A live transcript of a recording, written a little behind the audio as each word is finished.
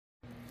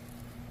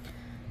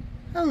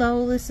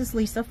Hello, this is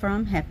Lisa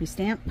from Happy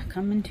Stamp,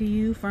 coming to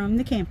you from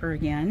the camper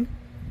again.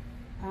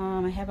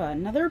 I have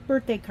another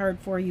birthday card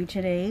for you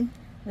today.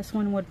 This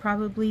one would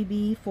probably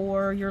be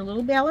for your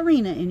little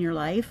ballerina in your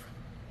life,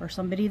 or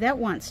somebody that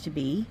wants to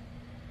be.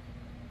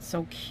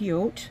 So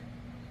cute.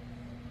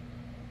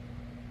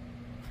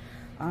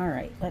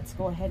 Alright, let's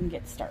go ahead and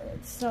get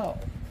started. So,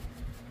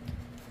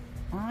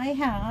 I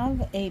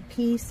have a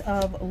piece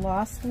of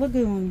Lost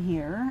Lagoon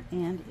here,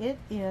 and it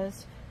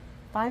is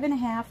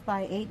 5.5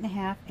 by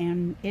 8.5,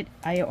 and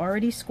I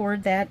already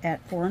scored that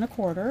at 4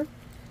 1/4.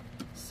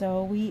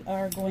 So we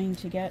are going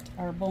to get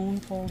our bone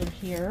folder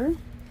here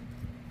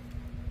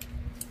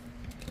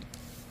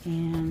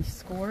and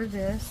score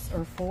this,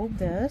 or fold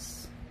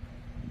this,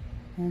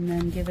 and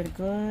then give it a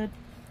good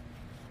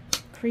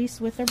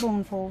crease with our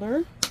bone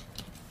folder.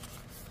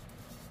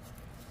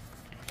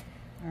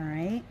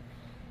 Alright,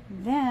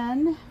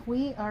 then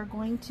we are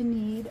going to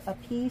need a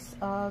piece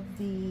of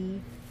the,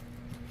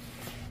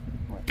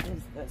 what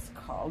is this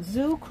called?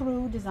 Zoo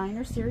Crew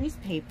Designer Series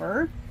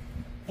paper,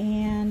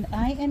 and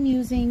I am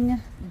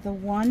using the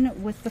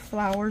one with the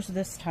flowers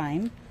this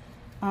time.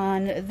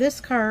 On this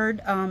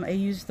card, I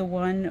used the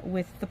one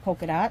with the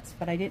polka dots,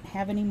 but I didn't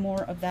have any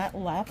more of that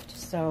left,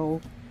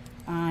 so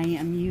I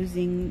am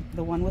using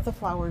the one with the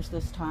flowers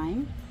this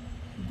time.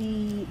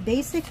 The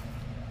basic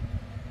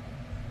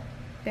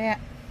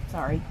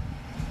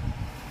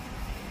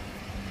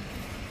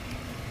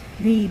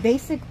The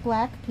basic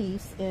black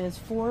piece is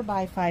 4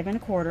 by 5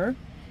 1/4.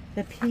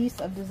 The piece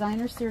of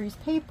Designer Series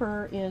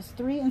paper is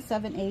 3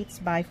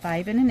 7/8 by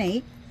 5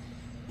 1/8,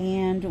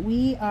 and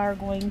we are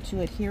going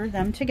to adhere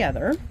them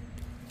together.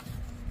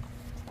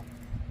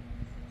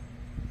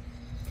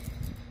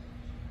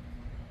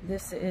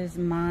 This is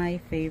my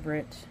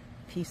favorite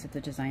piece of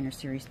the Designer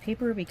Series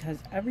paper because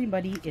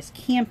everybody is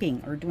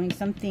camping or doing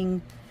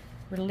something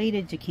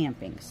related to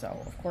camping,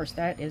 so of course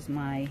that is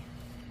my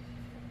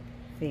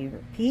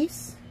favorite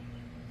piece.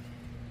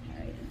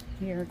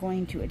 We are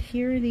going to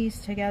adhere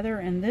these together,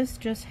 and this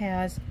just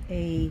has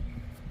a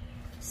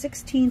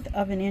 1/16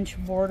 of an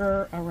inch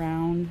border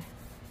around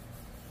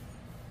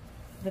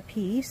the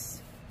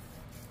piece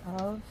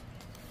of,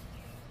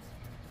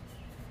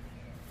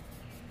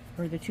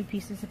 or the two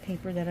pieces of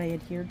paper that I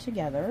adhered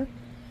together,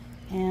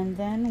 and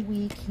then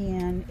we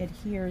can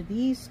adhere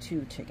these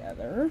two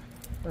together,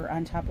 or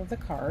on top of the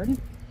card.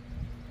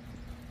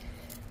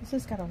 This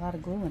has got a lot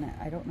of glue in it.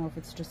 I don't know if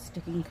it's just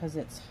sticking because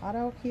it's hot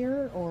out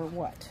here or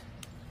what.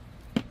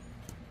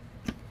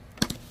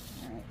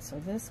 So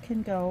this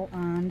can go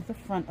on the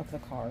front of the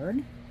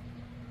card.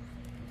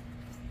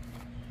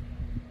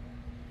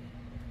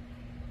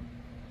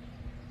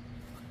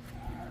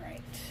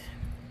 Alright.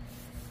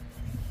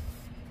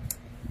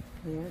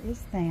 There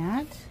is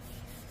that.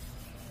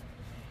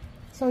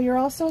 So you're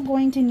also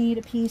going to need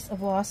a piece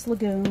of Lost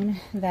Lagoon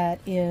that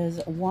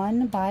is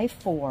 1 by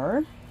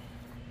 4.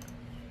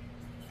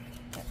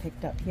 Got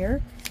picked up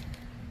here.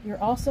 You're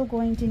also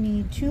going to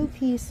need 2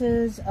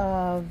 pieces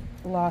of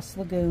Lost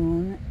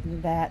Lagoon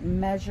that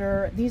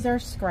measure, these are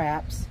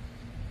scraps,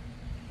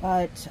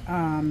 but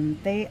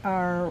they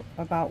are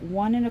about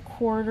 1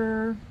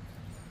 1/4,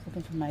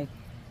 looking for my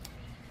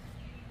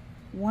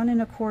 1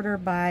 1/4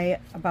 by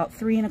about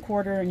 3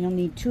 1/4, and you'll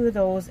need 2 of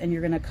those, and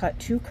you're going to cut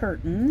 2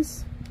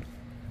 curtains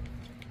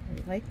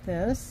like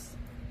this.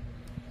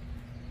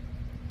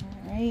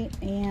 Alright,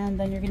 and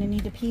then you're going to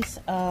need a piece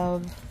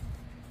of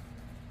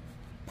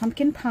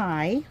pumpkin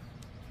pie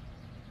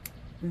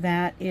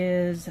that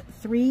is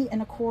 3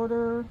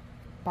 1/4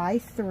 by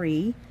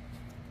 3,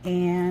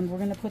 and we're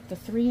going to put the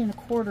 3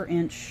 1/4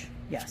 inch,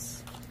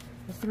 yes,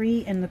 the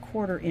 3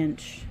 1/4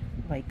 inch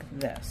like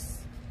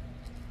this.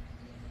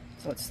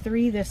 So it's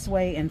 3 this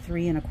way and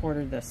 3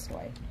 1/4 this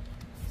way.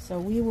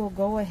 So we will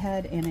go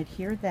ahead and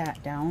adhere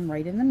that down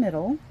right in the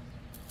middle.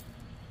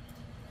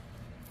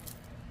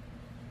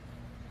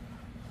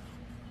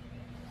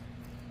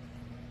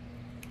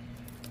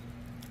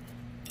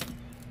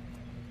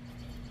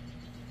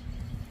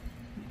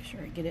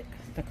 Sure I get it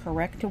the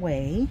correct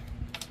way.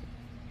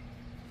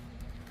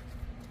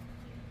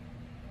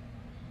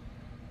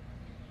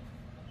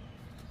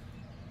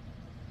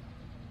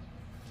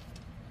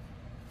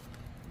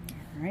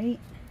 All right.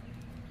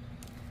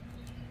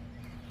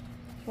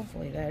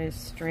 Hopefully that is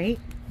straight.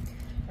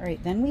 All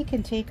right, then we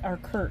can take our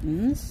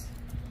curtains,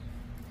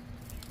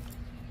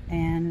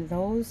 and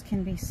those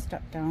can be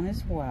stuck down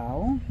as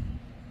well.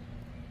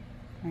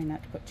 Try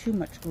not to put too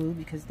much glue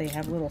because they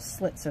have little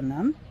slits in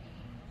them.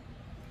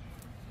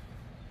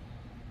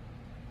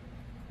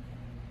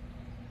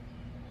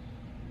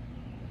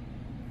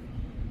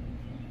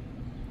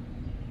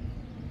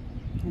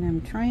 And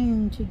I'm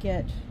trying to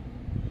get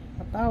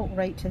about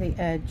right to the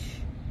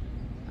edge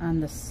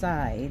on the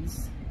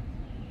sides.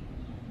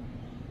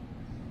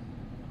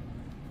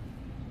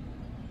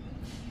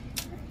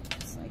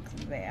 Just like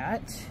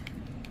that.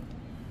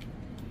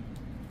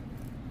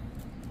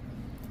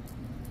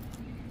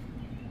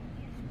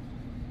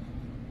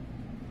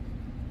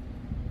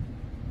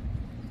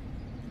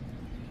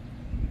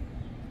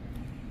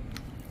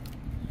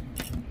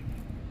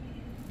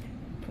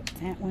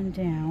 that one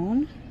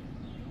down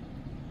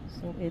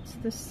so it's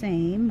the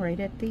same right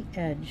at the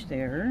edge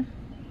there.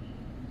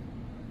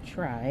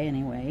 Try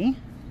anyway.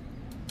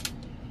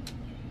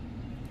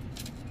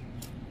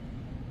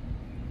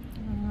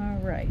 All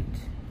right.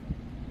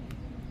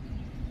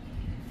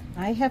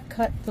 I have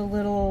cut the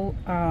little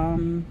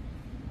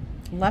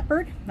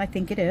leopard, I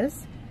think it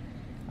is.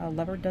 A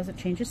leopard doesn't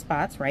change its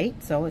spots,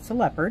 right? So it's a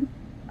leopard.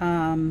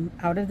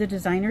 Out of the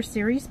designer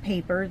series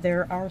paper,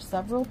 there are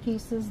several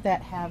pieces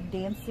that have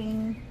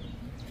dancing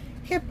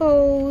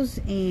hippos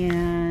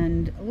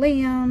and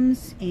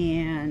lambs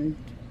and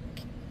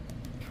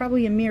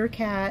probably a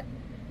meerkat,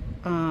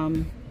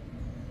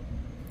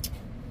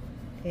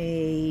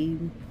 a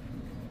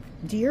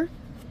deer,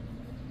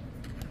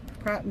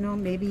 no,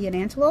 maybe an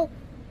antelope.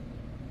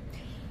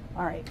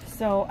 All right,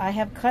 so I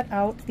have cut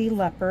out the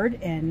leopard,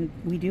 and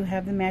we do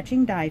have the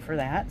matching die for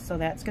that, so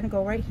that's going to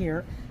go right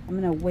here. I'm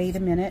going to wait a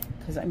minute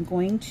because I'm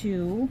going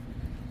to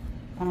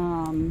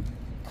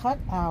cut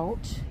out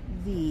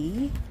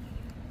the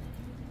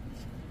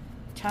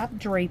top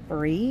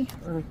drapery,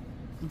 or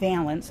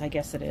valance, I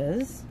guess it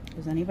is.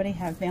 Does anybody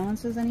have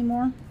valances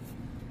anymore?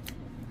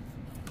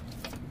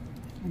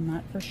 I'm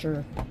not for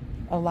sure.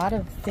 A lot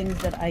of things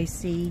that I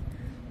see,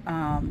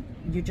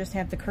 you just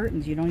have the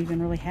curtains. You don't even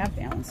really have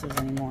valances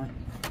anymore.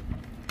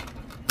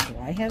 Do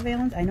I have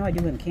valance? I know I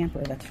do in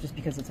camper. That's just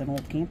because it's an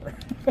old camper.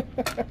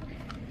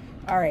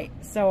 All right,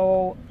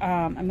 so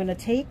I'm going to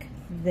take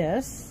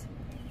this,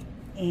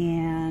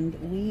 and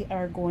we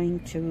are going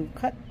to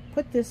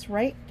put this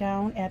right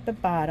down at the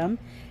bottom,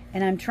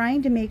 and I'm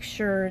trying to make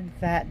sure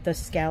that the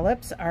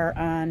scallops are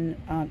on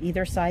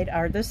either side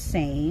are the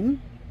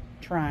same.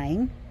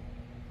 Trying.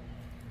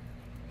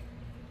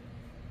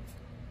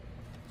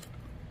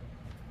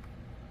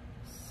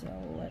 So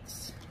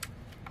let's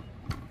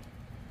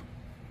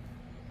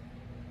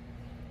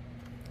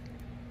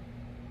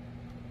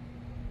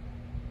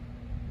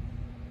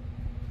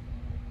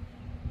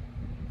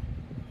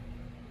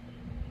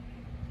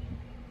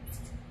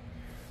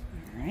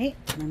Alright,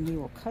 and then we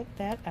will cut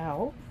that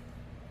out.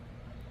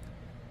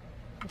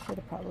 I should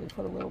have probably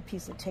put a little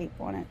piece of tape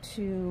on it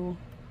to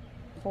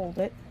hold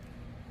it,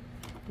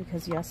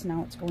 because yes,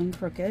 now it's going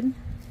crooked.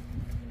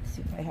 Let's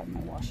see if I have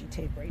my washi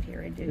tape right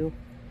here. I do.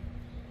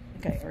 I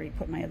think I already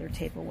put my other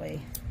tape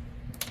away.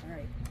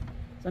 Alright,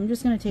 so I'm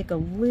just going to take a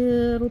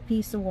little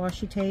piece of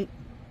washi tape,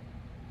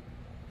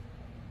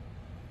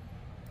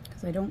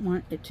 because I don't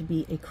want it to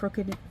be a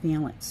crooked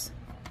valance.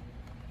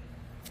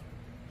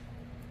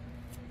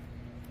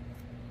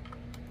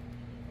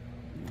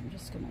 I'm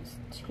just going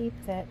to tape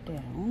that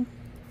down.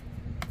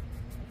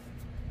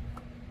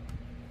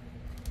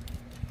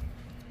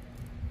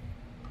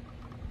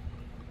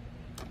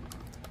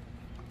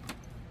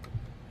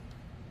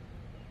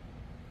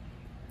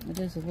 It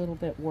is a little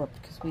bit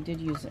warped because we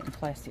did use it in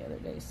class the other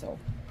day, so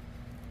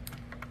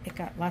it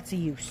got lots of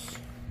use.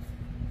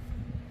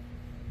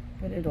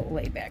 But it'll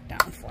lay back down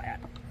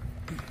flat.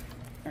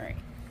 All right.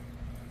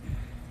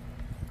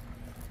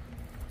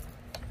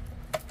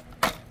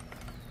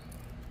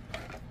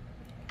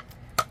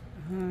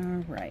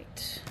 All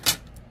right.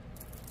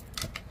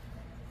 Get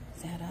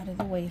that out of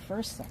the way for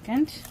a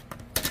second.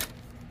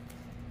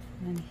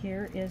 And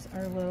here is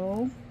our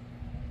little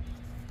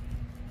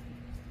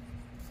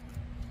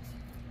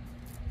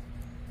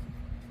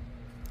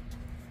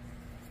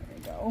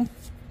make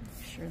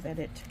sure that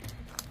it,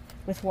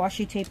 with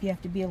washi tape you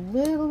have to be a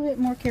little bit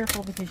more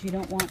careful because you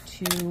don't want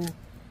to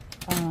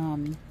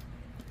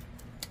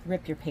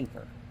rip your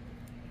paper.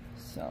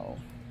 So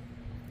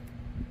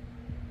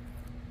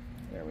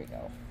there we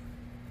go.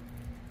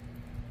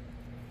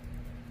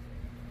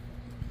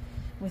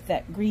 With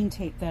that green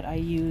tape that I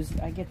used,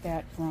 I get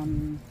that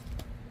from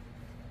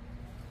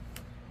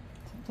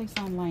someplace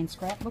online,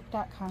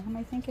 scrapbook.com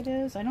I think it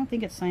is. I don't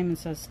think it's Simon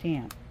Says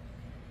Stamp.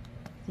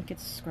 I think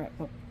it's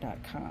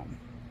scrapbook.com.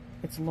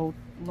 It's low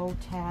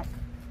tack.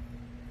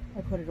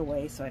 I put it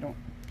away so I don't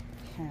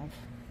have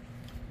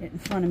it in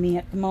front of me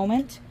at the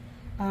moment.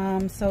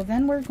 So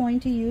then we're going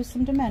to use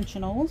some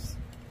dimensionals,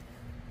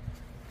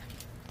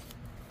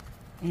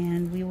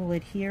 and we will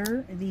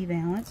adhere the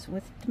valance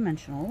with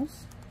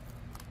dimensionals.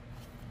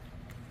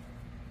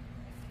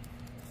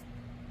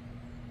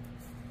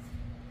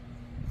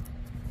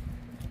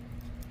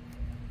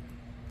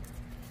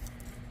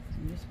 So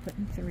I'm just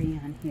putting 3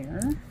 on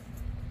here.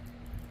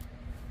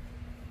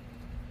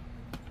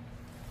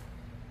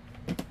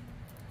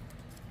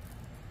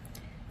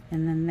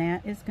 And then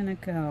that is going to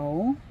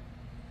go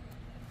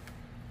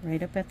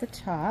right up at the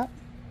top.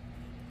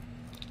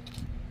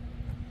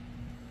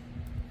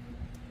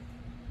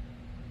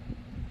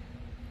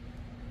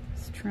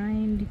 Just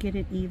trying to get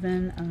it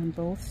even on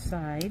both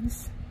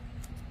sides.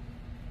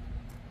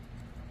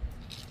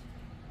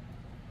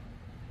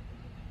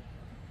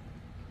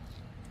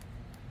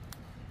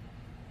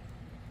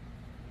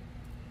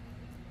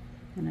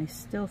 And I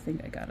still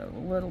think I got it a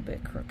little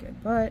bit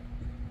crooked, but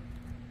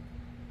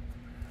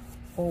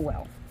oh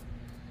well.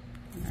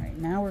 Alright,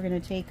 now we're going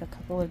to take a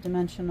couple of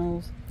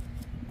dimensionals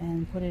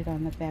and put it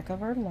on the back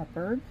of our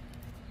leopard.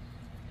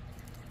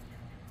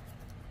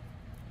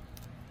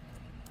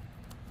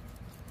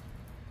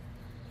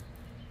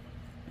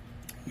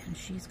 And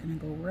she's going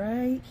to go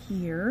right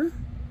here.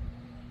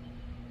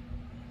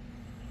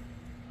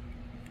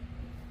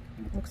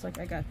 It looks like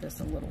I got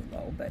this a little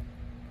low, but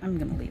I'm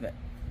going to leave it.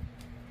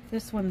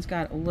 This one's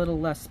got a little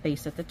less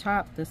space at the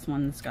top. This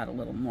one's got a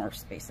little more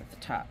space at the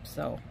top.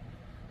 So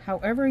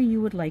however you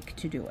would like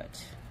to do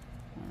it.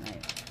 All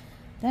right.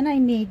 Then I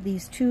made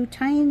these two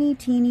tiny,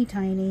 teeny,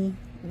 tiny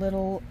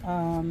little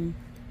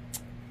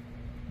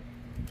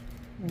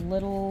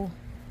little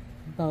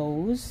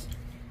bows,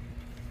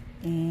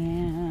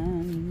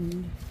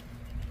 and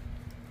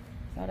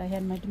thought I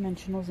had my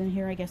dimensionals in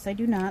here. I guess I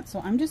do not.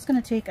 So I'm just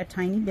going to take a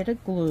tiny bit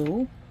of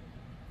glue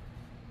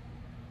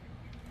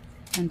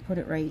and put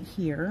it right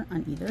here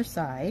on either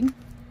side,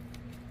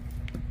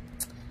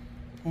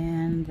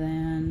 and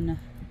then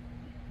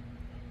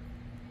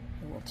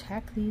I will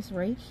tack these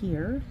right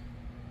here.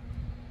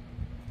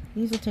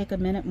 These will take a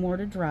minute more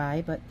to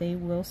dry, but they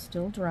will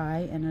still dry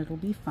and it'll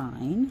be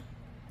fine.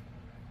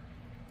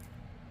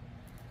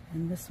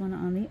 And this one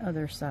on the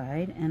other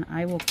side, and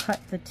I will cut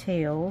the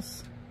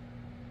tails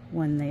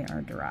when they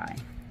are dry.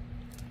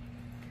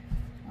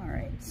 All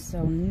right,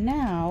 so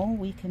now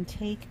we can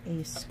take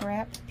a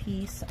scrap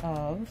piece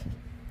of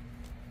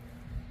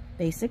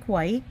basic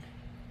white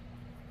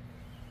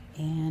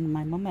and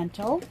my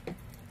memento,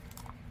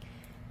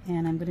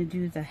 and I'm going to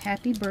do the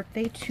happy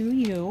birthday to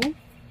you.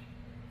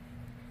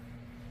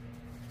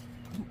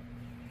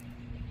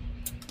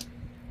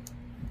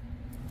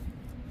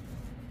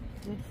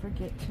 Did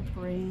forget to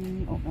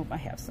bring, oh nope, I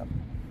have some.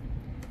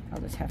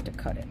 I'll just have to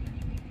cut it.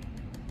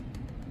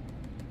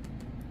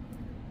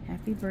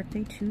 Happy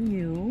birthday to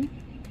you.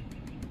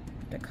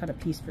 To cut a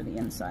piece for the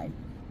inside.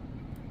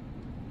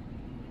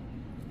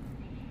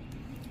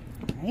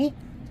 All right.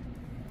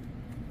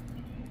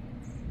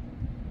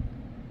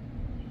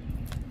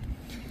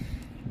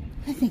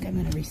 I think I'm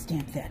going to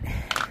restamp that.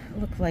 It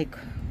looked like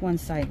one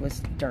side was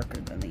darker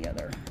than the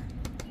other.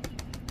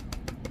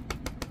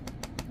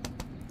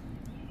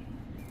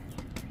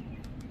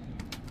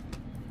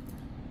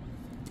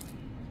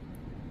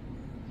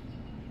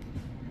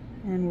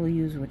 And we'll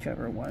use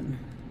whichever one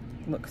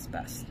looks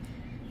best.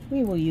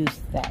 We will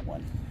use that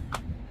one.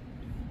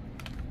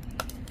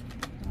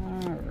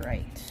 All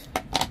right.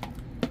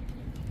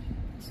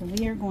 So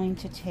we are going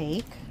to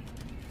take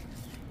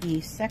the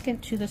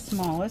second to the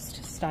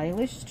smallest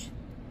stylish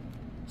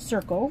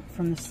circle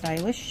from the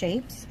Stylish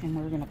Shapes, and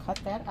we're going to cut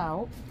that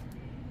out.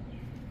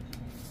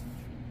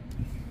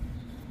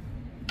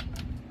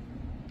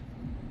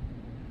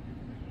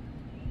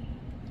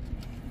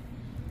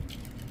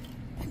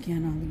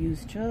 Again, I'll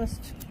use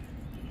just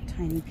a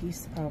tiny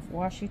piece of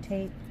washi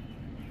tape,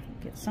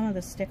 get some of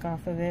the stick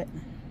off of it,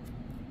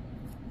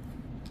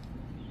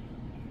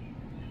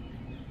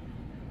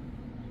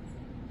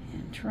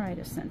 and try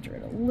to center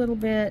it a little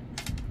bit.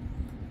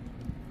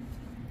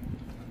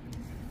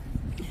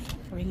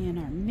 Bring in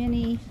our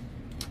mini.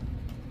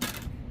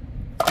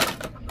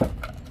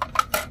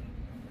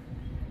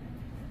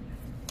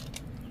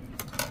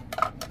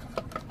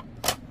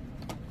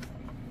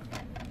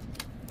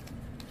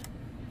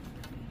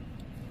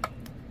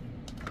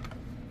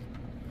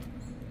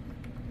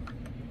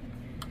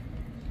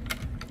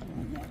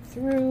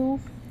 Through.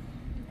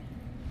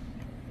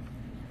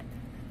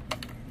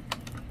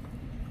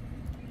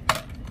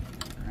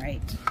 All right.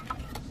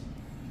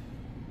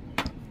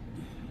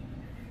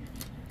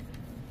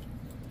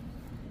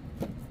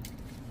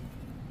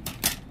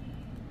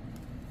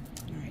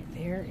 All right,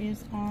 there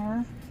is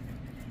our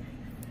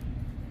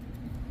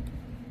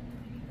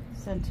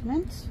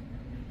sentiment.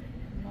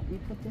 Let me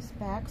put this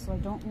back so I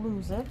don't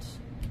lose it.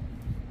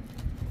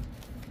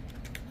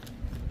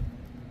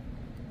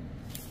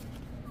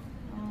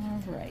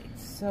 Right,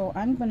 so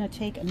I'm going to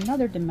take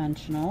another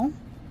dimensional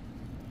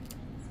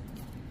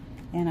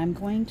and I'm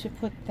going to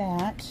put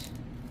that,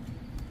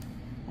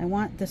 I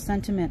want the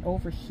sentiment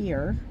over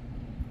here,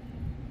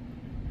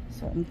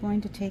 so I'm going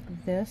to take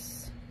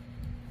this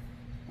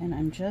and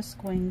I'm just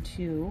going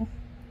to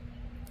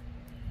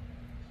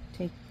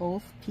take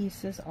both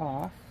pieces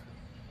off.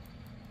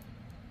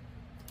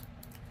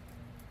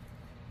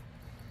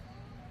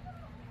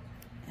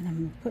 And I'm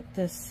going to put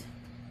this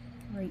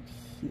right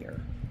here.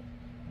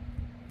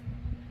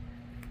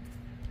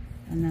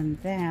 And then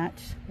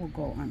that will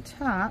go on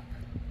top.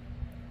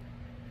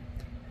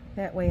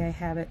 That way I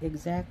have it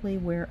exactly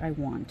where I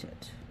want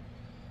it.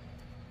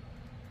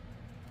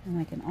 And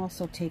I can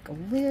also take a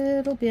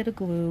little bit of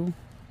glue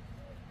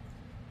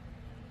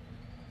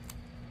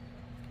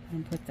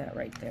and put that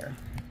right there,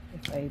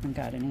 if I even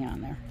got any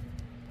on there.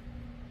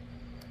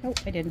 Nope,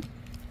 I didn't.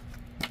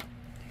 So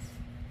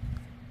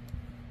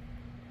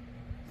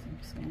I'm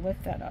just going to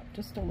lift that up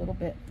just a little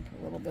bit,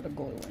 put a little bit of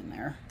glue in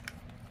there.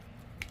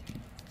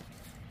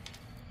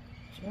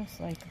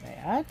 Just like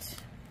that.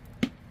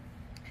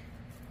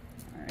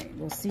 Alright,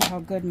 we'll see how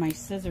good my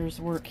scissors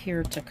work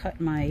here to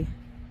cut my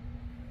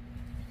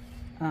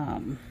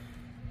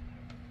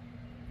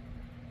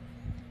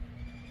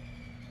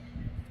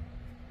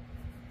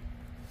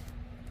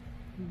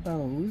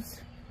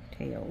bows,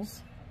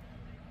 tails.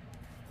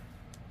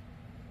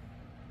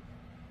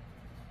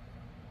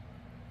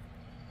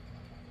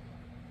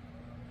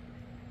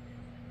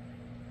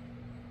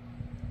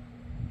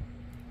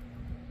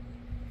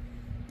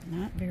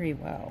 Not very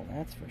well,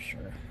 that's for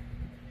sure.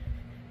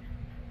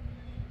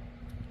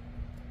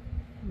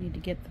 Need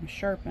to get them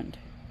sharpened.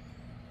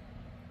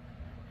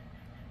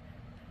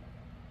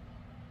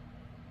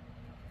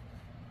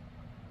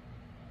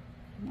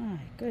 My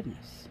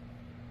goodness.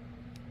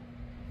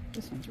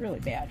 This one's really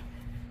bad.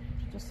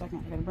 Just a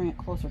second, I gotta bring it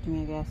closer to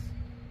me, I guess.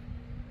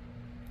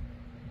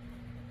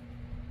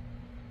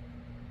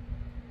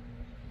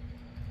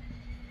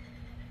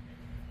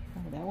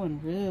 Oh, that one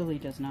really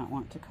does not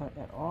want to cut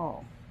at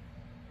all.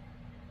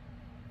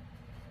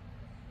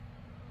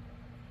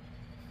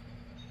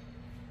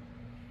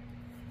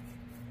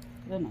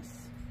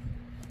 Goodness.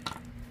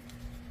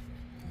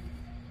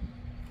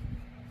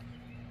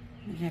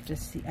 I have to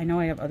see. I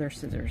know I have other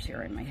scissors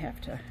here. I might have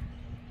to,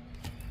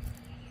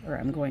 or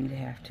I'm going to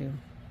have to.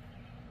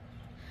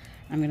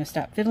 I'm going to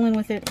stop fiddling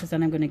with it because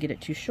then I'm going to get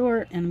it too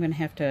short and I'm going to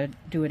have to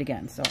do it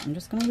again. So I'm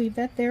just going to leave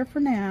that there for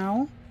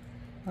now.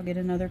 I'll get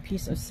another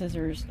piece of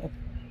scissors, a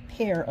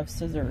pair of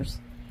scissors,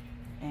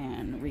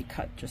 and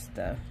recut just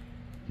the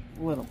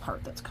little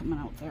part that's coming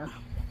out there.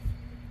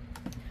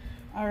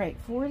 Alright,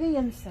 for the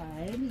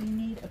inside, you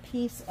need a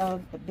piece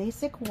of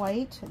basic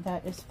white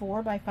that is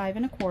 4 by 5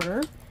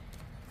 1/4.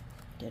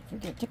 Did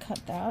forget to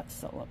cut that,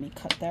 so let me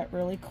cut that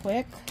really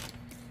quick.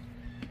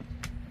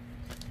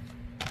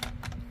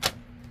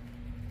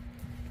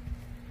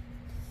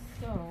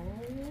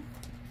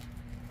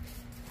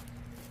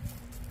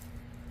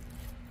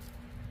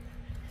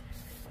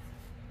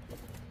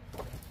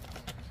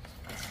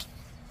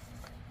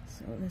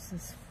 So this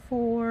is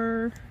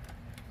 4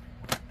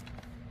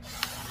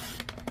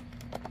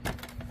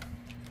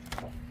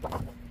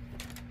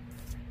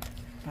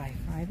 by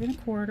 5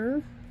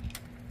 1/4.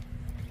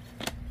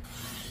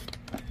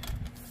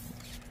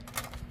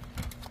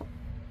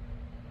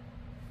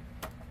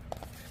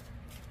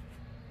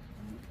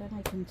 Then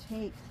I can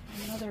take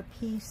another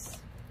piece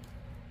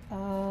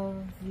of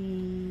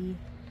the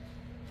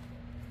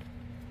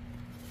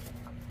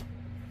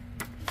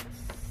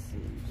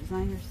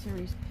Designer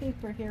Series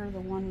paper here, the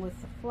one with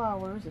the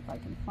flowers, if I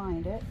can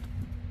find it.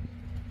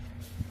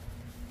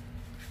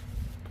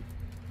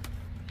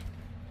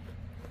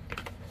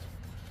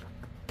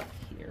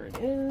 Here it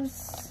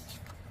is.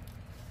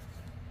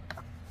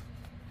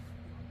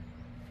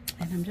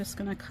 And I'm just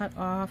going to cut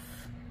off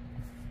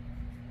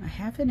a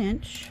 1/2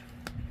 inch.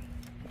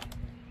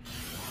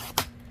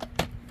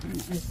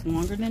 It's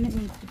longer than it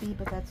needs to be,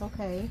 but that's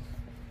okay.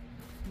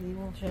 We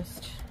will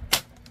just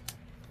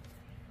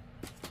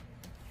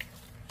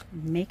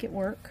make it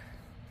work.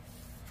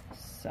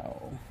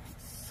 So,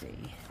 let's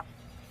see.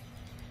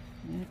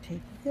 I'm going to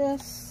take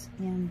this,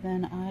 and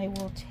then I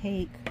will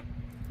take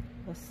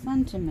the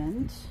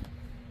sentiment.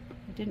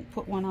 I didn't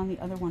put one on the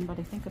other one, but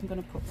I think I'm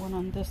going to put one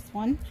on this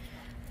one.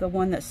 The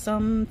one that's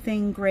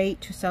something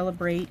great to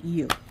celebrate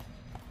you.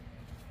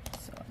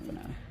 So I'm going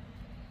to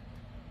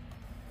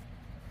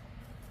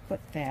put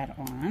that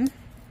on.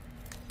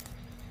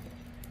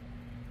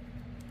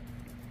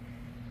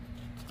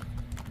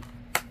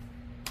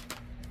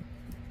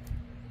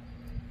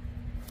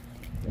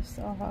 Take this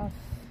off.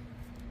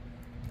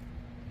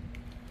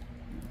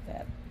 Move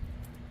that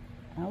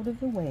out of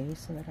the way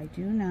so that I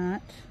do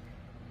not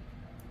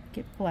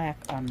get black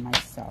on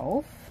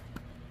myself.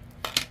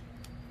 Okay,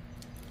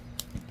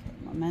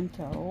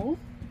 memento.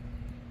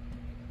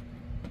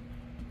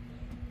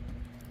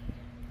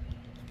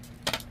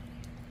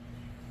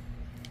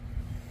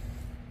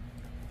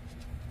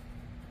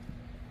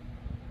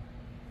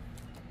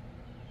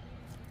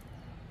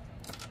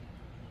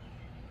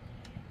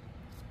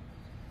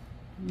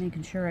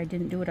 Making sure I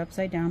didn't do it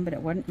upside down, but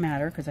it wouldn't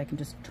matter because I can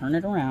just turn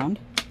it around.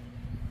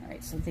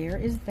 Alright, so there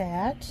is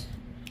that.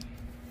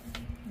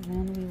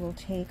 And then we will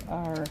take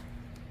our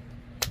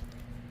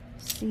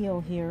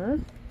seal here.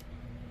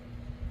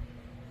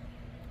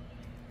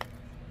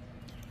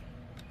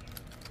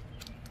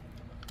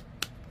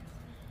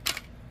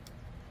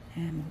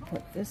 And we'll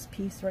put this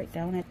piece right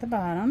down at the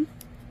bottom.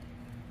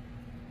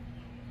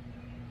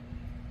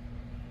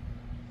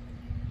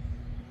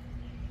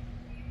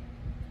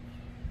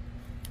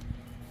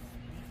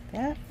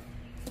 That.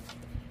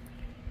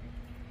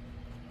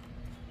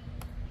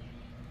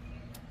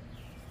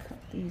 Cut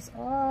these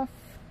off.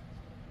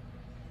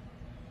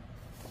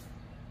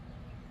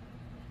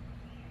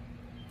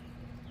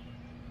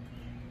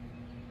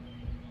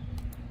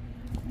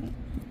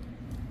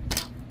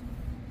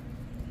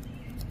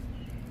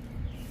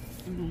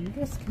 And then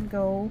this can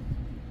go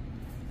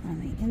on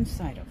the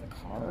inside of the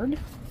card.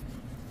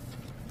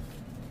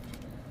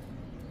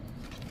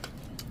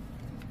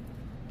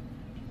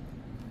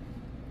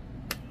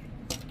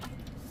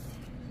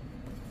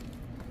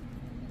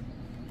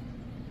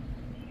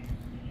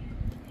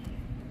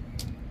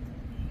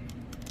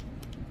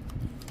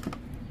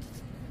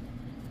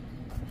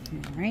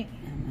 Alright,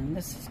 and then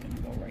this is going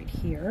to go right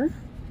here.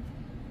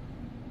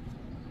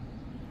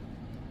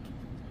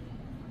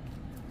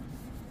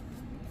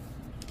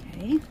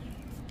 Okay,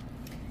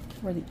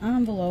 for the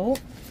envelope,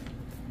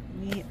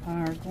 we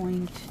are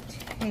going to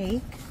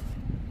take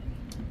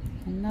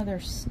another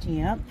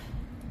stamp.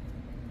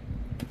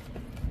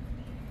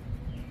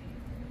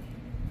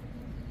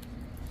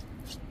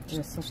 It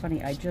was so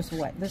funny. I just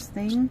wet this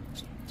thing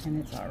and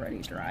it's already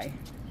dry.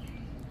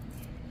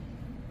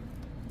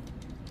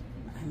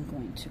 I'm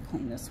going to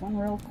clean this one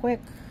real quick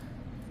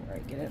before I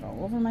get it all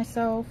over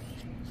myself.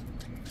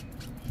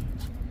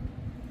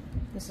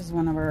 This is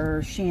one of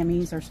our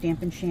chamois, our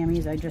Stampin'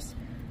 chamois.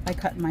 I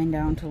cut mine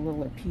down to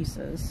littler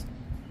pieces.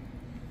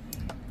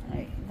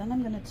 Alright, then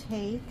I'm going to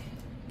take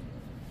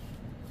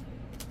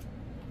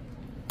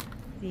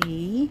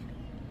the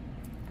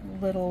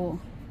little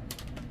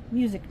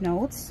music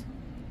notes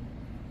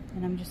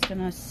and I'm just going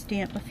to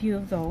stamp a few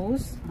of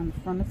those on the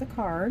front of the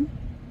card.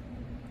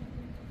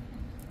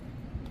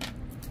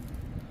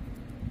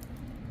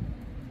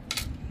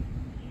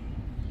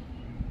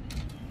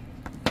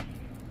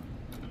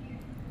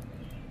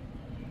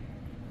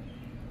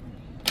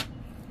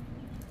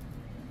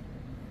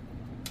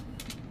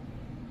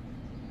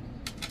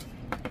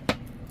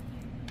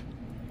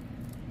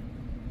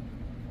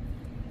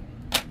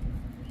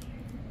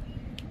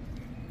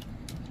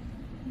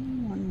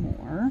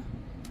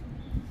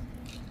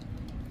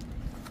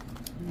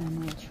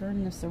 And we'll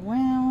turn this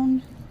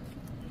around.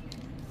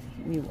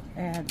 We will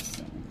add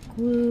some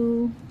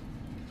glue.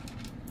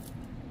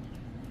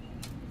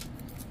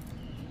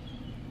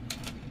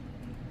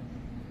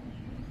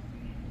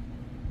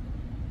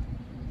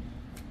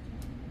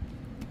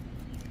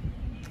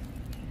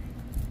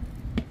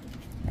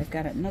 I've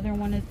got another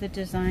one of the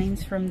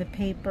designs from the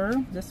paper.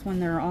 This one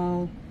they're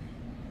all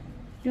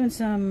doing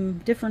some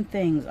different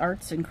things,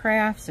 arts and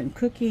crafts and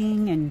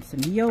cooking and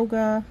some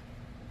yoga.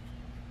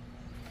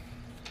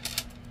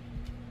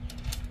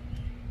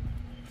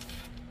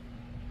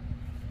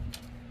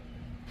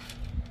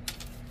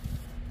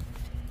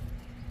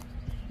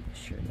 Make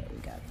sure that we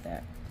got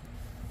that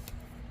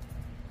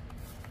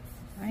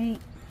right.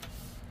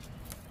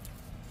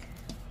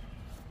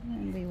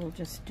 And we will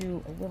just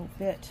do a little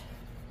bit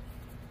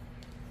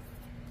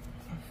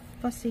of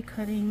fussy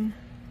cutting.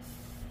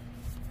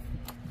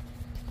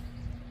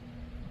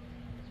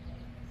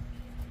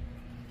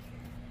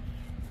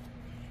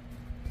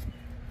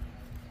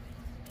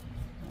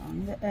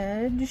 The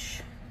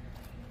edge.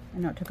 I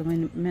know it took a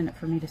minute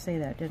for me to say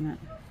that, didn't it?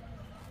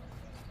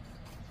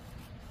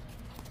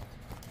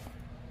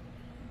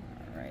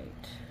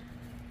 Alright.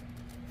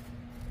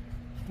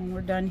 When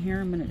we're done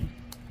here, I'm going to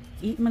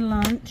eat my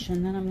lunch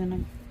and then I'm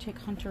going to take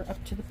Hunter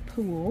up to the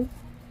pool.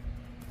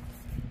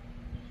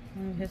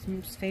 One of his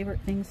most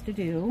favorite things to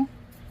do.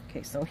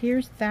 Okay, so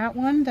here's that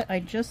one that I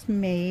just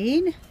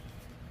made.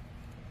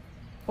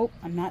 Oh,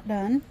 I'm not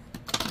done.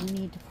 We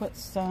need to put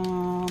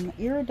some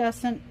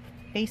iridescent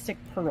basic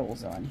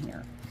pearls on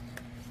here.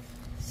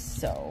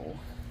 So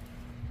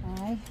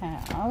I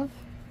have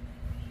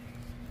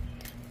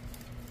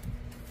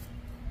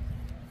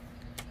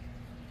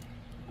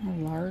a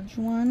large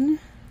one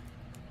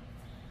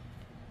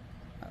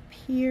up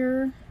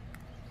here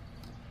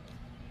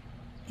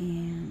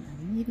and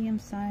a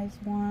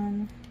medium-sized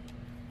one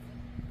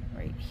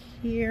right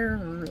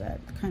here. That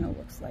kind of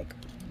looks like a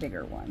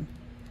bigger one.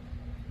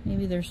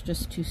 Maybe there's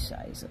just two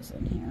sizes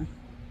in here.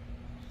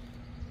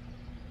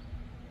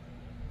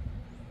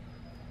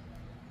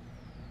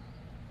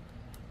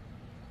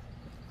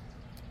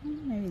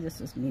 Maybe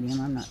this is medium,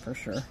 I'm not for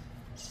sure.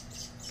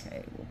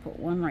 Okay, we'll put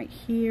one right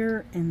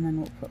here, and then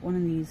we'll put one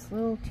of these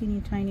little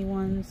teeny tiny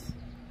ones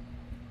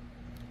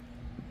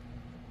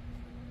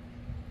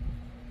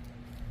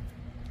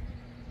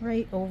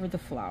right over the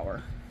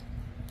flower.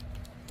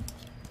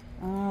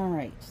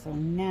 Alright, so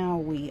now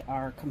we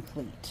are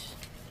complete.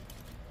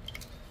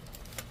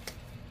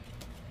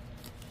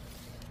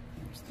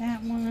 There's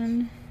that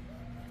one.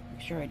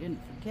 Make sure I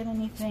didn't forget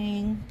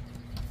anything.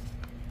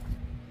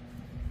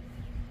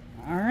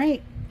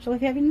 Alright, so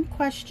if you have any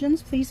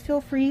questions, please feel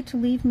free to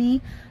leave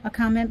me a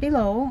comment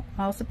below.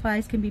 All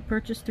supplies can be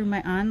purchased through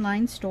my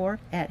online store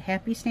at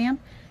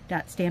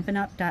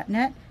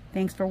happystamp.stampinup.net.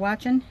 Thanks for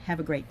watching.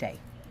 Have a great day.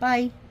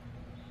 Bye.